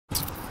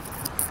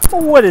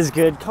What is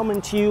good?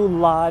 Coming to you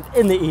live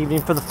in the evening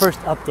for the first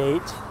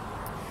update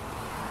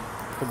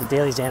for the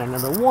Daily Xander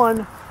number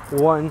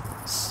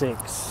 116.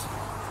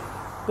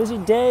 Busy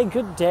day,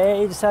 good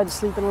day. Decided to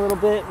sleep in a little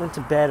bit. Went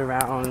to bed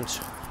around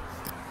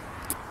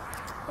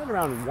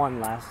 1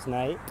 last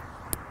night.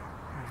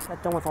 I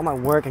got done with all my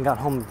work and got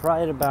home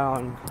right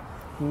about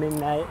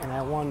midnight, and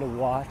I wanted to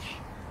watch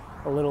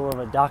a little of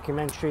a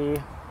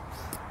documentary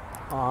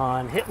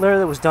on Hitler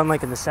that was done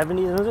like in the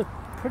 70s. It was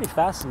pretty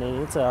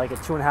fascinating. It's like a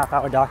 2.5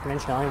 hour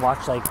documentary. I only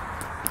watched like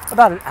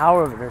about an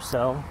hour of it or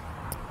so.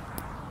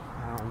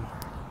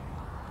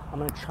 I'm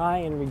gonna try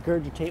and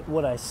regurgitate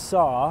what I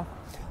saw,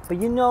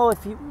 but you know,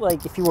 if you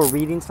were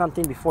reading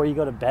something before you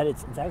go to bed,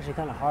 it's actually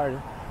kind of hard,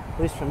 at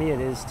least for me it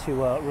is, to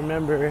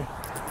remember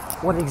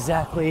what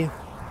exactly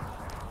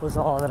was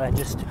all that I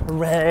just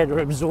read or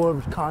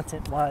absorbed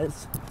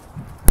content-wise.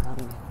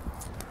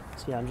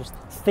 So yeah, I'm just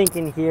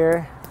thinking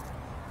here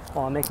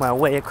while I make my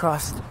way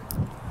across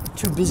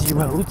two busy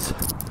roads.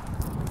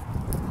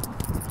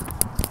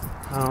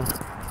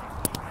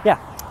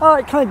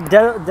 I kind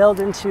of delved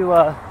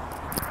into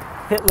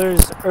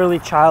Hitler's early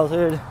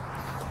childhood,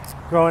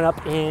 growing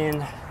up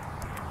in,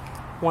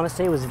 I want to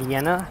say it was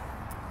Vienna.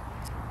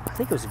 I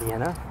think it was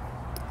Vienna.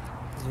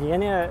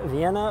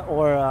 Vienna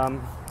or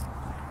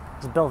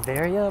was it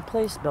Bavaria a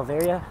place?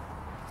 Bavaria?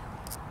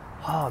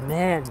 Oh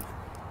man.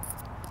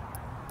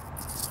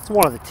 It's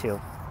one of the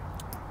two.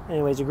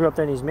 Anyways, he grew up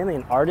there and he's mainly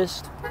an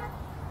artist.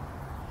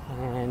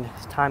 And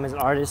his time as an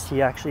artist,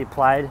 he actually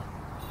applied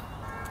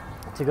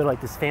to go to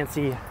like this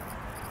fancy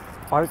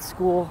art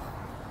school.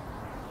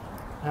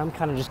 And I'm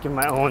kind of just giving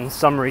my own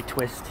summary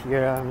twist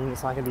here. I mean,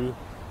 it's not going to be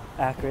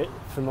accurate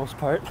for the most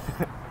part,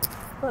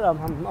 but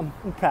I'm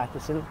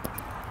practicing.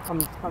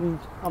 I'm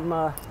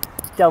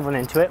delving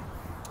into it.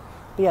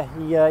 But yeah,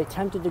 he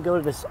attempted to go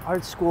to this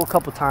art school a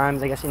couple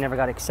times. I guess he never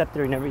got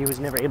accepted, or he was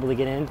never able to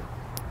get in.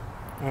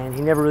 And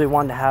he never really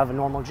wanted to have a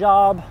normal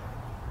job,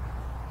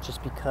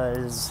 just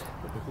because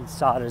he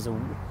saw it as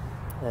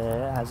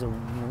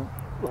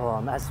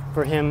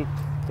for him,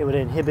 it would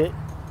inhibit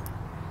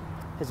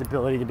his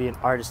ability to be an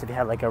artist if he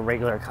had like a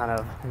regular kind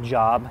of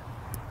job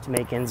to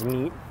make ends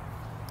meet.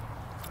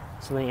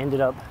 So he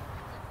ended up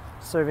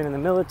serving in the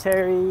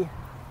military,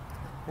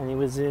 and he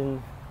was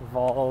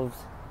involved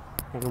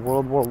in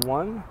World War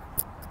I,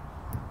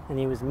 and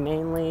he was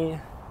mainly, I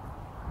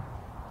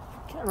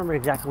can't remember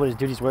exactly what his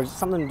duties were.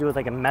 Something to do with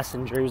like a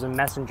messenger. He was a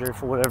messenger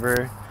for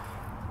whatever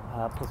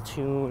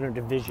platoon or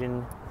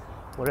division,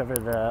 whatever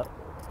the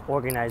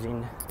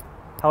organizing,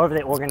 however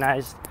they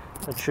organized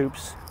the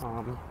troops,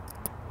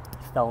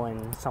 fell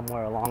in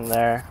somewhere along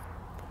there.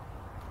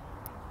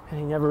 And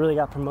he never really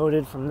got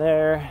promoted from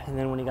there. And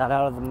then when he got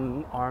out of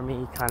the army,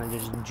 he kind of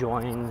just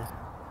joined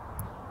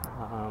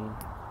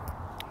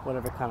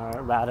whatever kind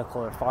of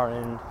radical or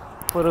far-end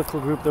political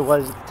group there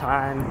was at the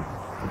time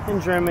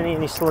in Germany,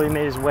 and he slowly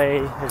made his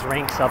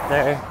ranks up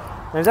there.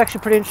 And it was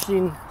actually pretty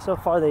interesting so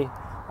far.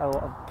 I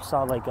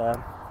saw like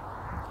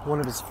one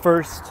of his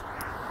first,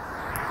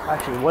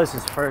 actually it was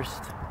his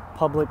first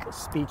public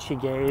speech he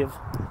gave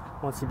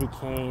once he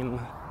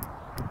became,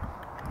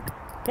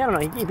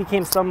 he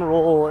became some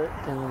role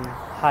in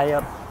high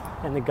up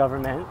in the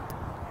government.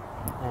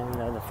 And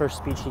the first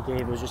speech he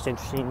gave was just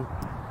interesting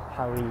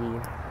how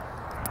he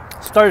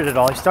started it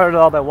all. He started it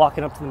all by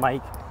walking up to the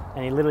mic,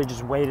 and he literally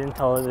just waited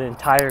until the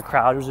entire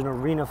crowd, it was an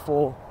arena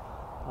full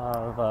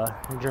of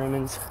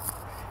Germans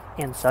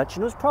and such,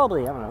 and it was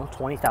probably,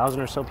 20,000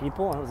 or so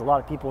people, and it was a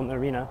lot of people in the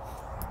arena.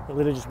 He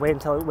literally just waited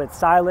until it went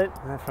silent,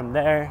 and then from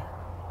there,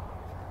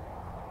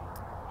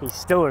 he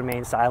still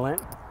remained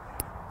silent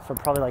for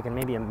probably like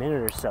maybe a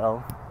minute or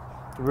so,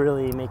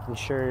 really making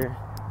sure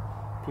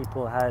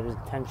people had his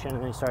attention.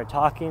 And then he started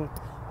talking,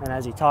 and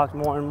as he talked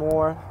more and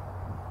more,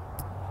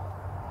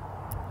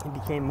 he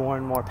became more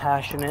and more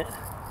passionate.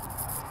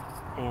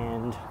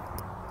 And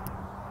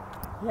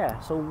yeah,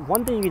 so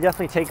one thing you can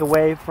definitely take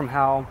away from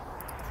how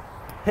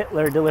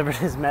Hitler delivered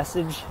his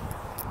message,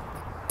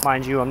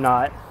 mind you, I'm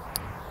not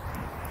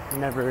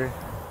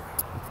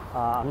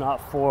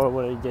for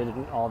what he did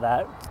and all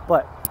that,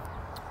 but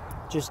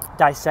just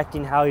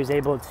dissecting how he was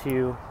able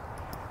to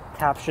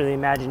capture the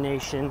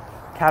imagination,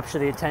 capture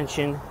the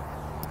attention,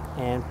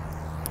 and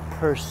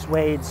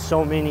persuade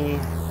so many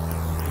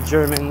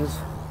Germans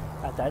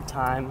at that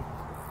time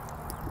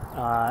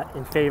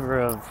in favor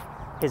of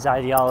his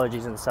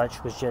ideologies and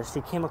such, was just,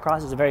 he came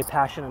across as a very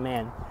passionate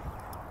man.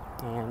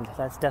 And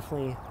that's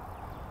definitely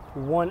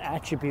one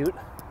attribute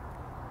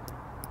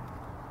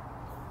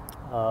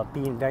of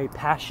being very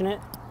passionate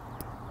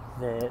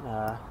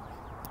that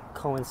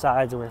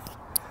coincides with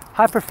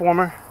high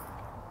performer,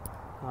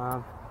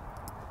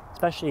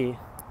 especially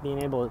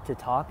being able to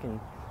talk and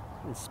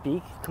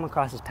speak, come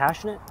across as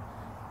passionate.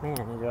 Man,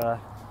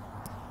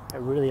 it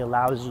really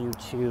allows you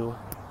to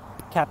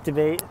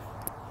captivate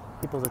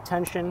people's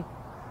attention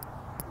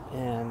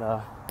and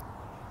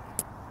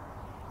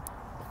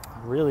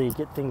really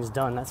get things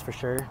done, that's for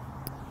sure.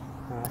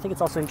 I think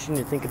it's also interesting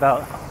to think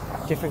about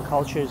different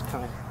cultures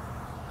kind of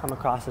come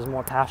across as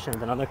more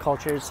passionate than other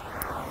cultures.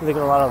 You look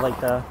at a lot of like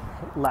the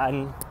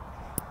Latin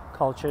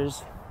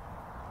cultures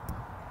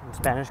and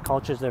Spanish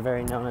cultures, they're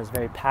very known as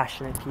very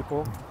passionate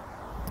people.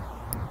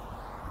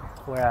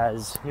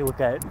 Whereas you look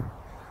at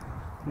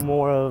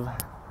more of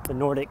the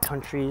Nordic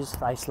countries,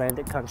 the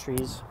Icelandic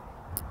countries.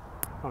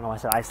 I don't know why I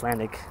said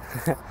Icelandic.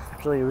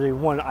 There's really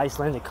one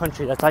Icelandic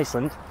country, that's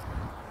Iceland.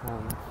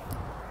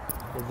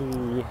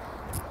 You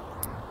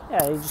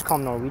just call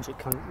them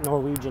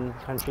Norwegian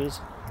countries.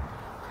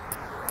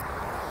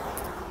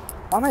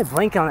 Why am I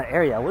blanking on the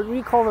area? What do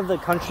we call the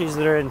countries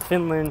that are in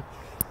Finland,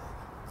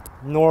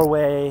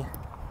 Norway,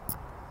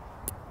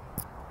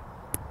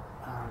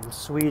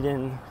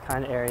 Sweden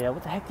kind of area?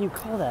 What the heck do you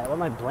call that? What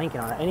am I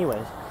blanking on it?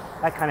 Anyways,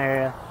 that kind of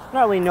area.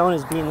 Not really known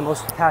as being the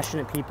most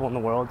passionate people in the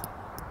world.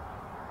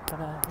 But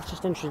it's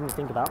just interesting to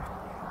think about.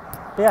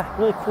 But yeah,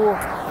 really cool.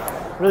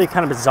 Really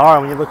kind of bizarre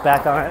when you look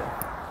back on it.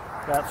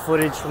 That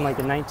footage from like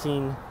the late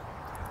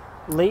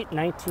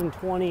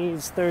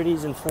 1920s,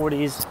 30s, and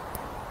 40s.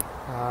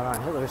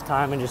 On Hitler's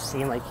time, and just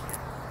seeing like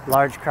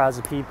large crowds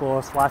of people,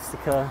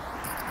 swastika,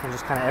 and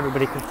just kind of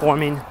everybody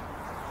conforming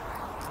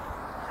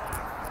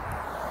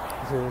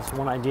to this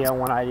one idea,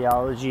 one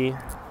ideology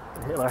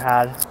that Hitler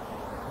had.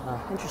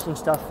 Interesting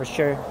stuff for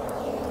sure.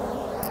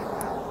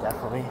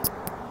 Definitely.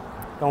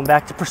 Going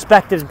back to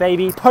perspectives,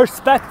 baby.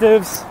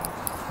 Perspectives!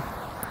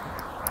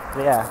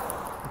 But yeah,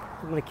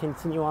 I'm going to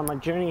continue on my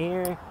journey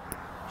here.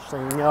 Just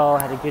letting you know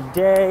I had a good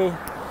day.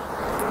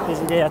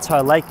 Busy day, that's how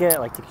I like it. I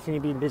like to continue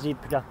being busy,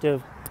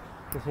 productive,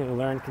 continue to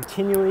learn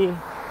continually.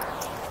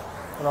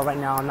 Although right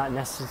now I'm not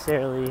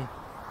necessarily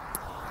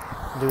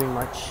doing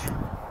much,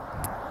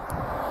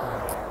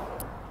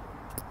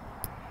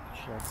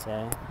 should I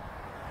say?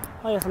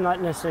 I guess I'm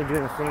not necessarily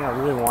doing the thing I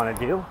really want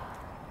to do,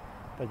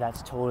 but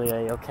that's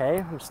totally okay.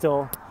 I'm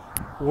still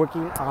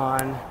working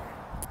on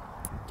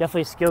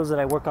definitely skills that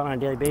I work on a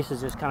daily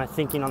basis, just kind of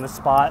thinking on the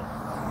spot,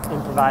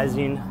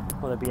 improvising,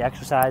 whether it be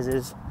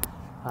exercises,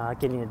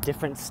 getting a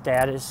different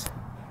status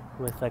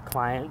with a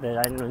client that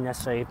I didn't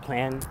necessarily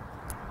plan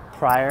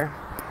prior,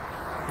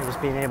 and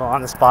just being able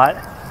on the spot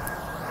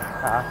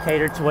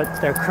cater to what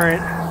their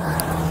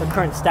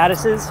current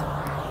status is.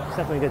 It's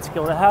definitely a good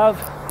skill to have.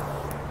 So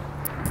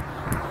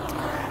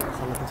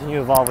I'm gonna continue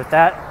to evolve with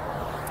that.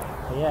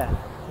 But yeah,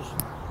 just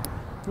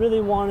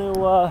really want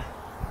to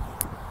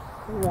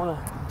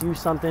do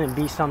something and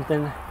be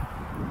something,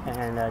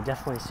 and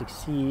definitely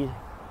succeed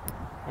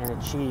and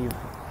achieve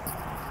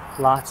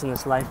lots in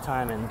this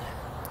lifetime, and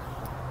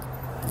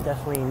I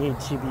definitely need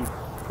to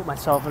put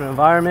myself in an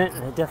environment,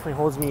 and it definitely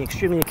holds me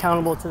extremely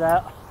accountable to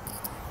that,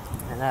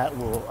 and that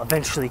will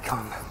eventually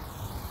come.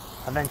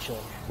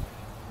 Eventually.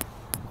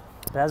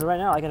 But as of right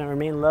now, I gotta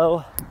remain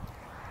low,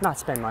 not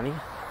spend money,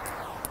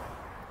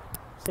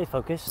 stay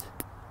focused,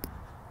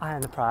 eye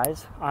on the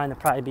prize. Eye on the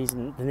prize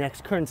being the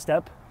next current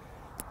step.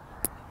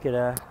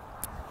 At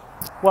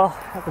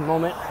the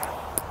moment,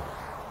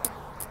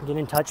 get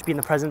in touch, be in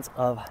the presence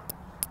of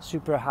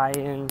super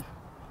high-end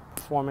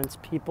performance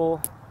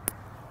people.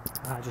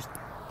 Just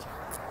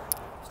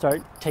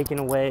start taking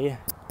away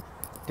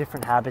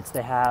different habits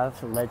they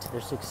have that led to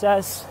their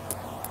success.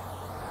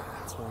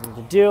 That's what I need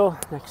to do.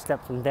 Next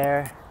step from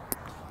there,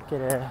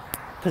 get a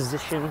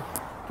position,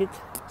 get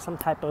some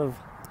type of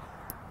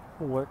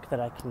work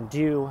that I can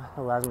do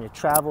that allows me to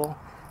travel,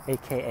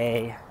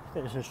 aka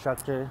fitness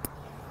instructor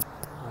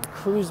on a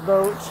cruise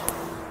boat,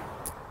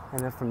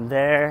 and then from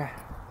there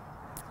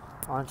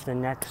on to the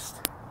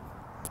next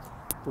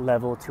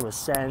level to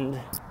ascend,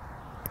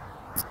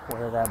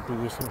 whether that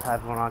be some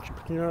type of an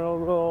entrepreneurial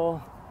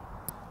role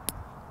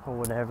or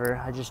whatever.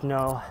 I just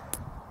know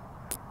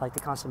I like to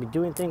constantly be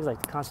doing things, that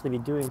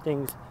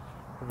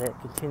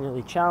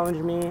continually challenge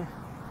me,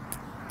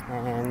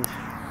 and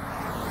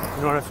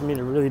in order for me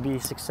to really be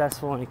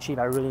successful and achieve,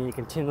 I really need to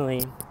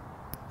continually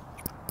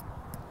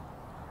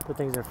put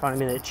things in front of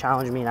me that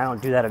challenge me, and I don't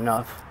do that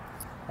enough.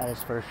 That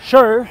is for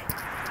sure.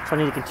 So I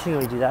need to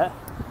continually do that.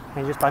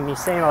 And just by me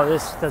saying all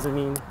this doesn't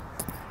mean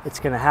it's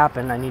going to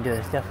happen. I need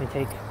to definitely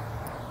take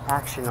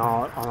action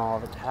on all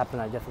of it to happen.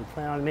 I definitely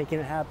plan on making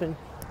it happen,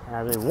 and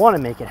I really want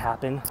to make it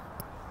happen.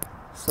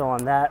 So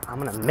on that, I'm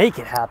going to make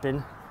it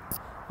happen.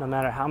 No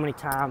matter how many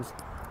times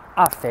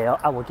I fail,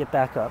 I will get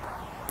back up.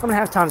 I'm going to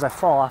have times I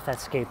fall off that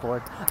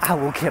skateboard. I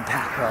will get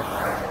back up.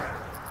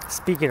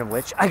 Speaking of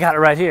which, I got it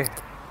right here.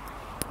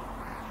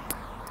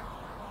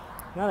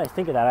 Now that I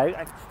think of that,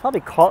 I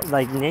probably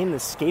name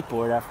this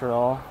skateboard after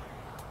all.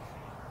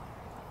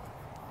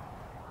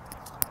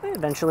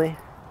 Eventually.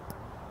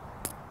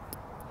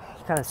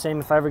 It's kind of the same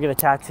if I ever get a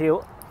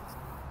tattoo.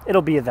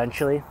 It'll be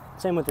eventually.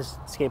 Same with this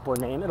skateboard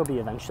name. It'll be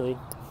eventually.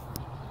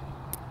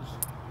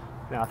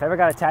 Now, if I ever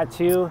got a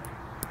tattoo,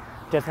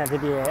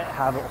 definitely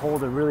have it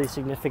hold a really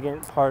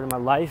significant part of my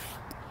life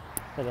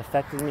that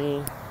affected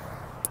me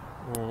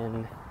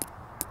in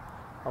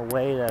a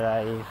way that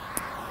I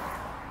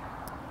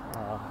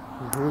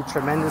grew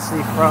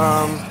tremendously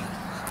from,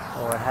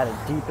 or had a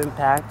deep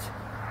impact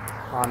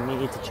on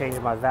me to change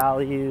my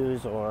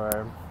values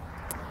or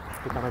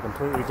become a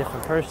completely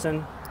different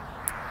person.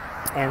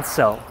 And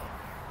so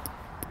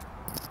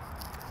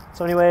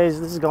So anyways,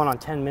 this is going on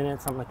 10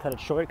 minutes. I'm gonna cut it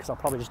short because I'll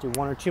probably just do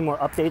 1 or 2 more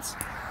updates.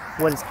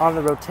 What is on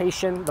the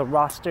rotation, the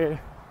roster,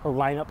 the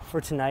lineup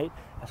for tonight,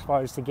 as far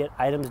as to get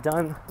items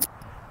done,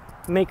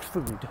 make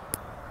food,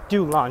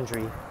 do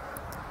laundry,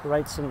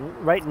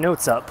 write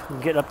notes up,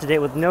 get up to date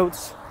with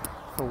notes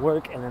for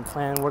work, and then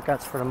plan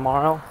workouts for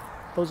tomorrow.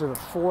 Those are the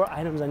 4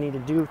 items I need to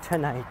do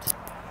tonight,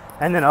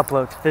 and then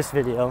upload this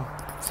video.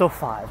 So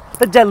 5,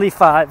 the deadly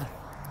 5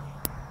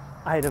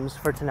 items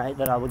for tonight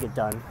that I will get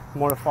done.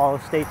 More to follow.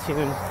 Stay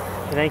tuned.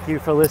 Thank you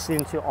for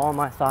listening to all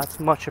my thoughts.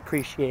 Much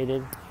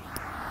appreciated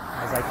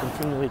as I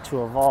continue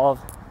to evolve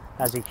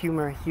as a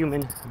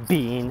human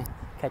being.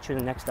 Catch you in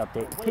the next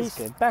update. Peace.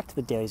 Good. Back to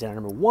the Daily Xander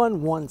number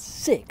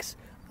 116.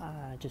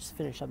 I just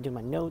finished up doing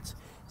my notes,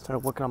 started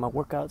working on my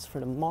workouts for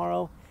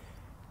tomorrow,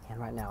 and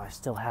right now I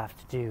still have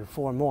to do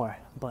 4 more,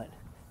 but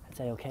I'd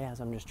say okay as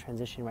I'm just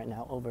transitioning right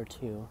now over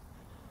to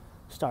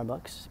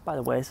Starbucks. By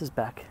the way, this is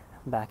back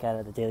at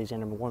it, the Daily Xander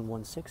number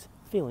 116.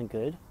 Feeling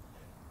good.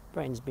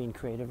 Brain's being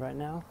creative right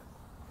now,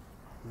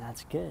 and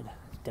that's good.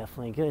 It's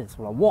definitely good. It's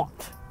what I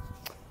want.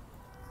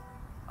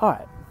 All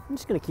right, I'm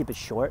just gonna keep it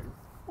short.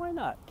 Why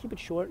not? Keep it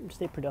short and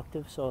stay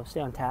productive, so stay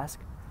on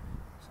task.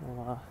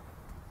 So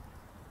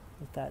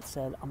with that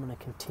said, I'm gonna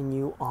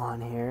continue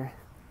on here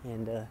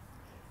and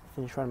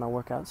finish running my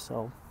workouts.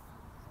 So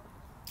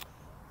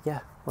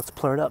yeah, let's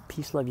plur it up.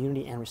 Peace, love,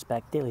 unity, and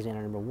respect. Daily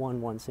Xander number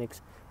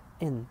 116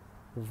 in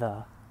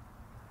the,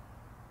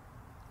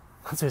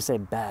 I was gonna say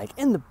bag.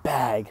 In the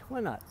bag. Why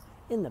not?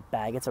 In the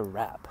bag. It's a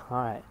wrap. All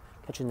right.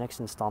 Catch you next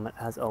installment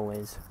as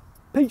always.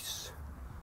 Peace.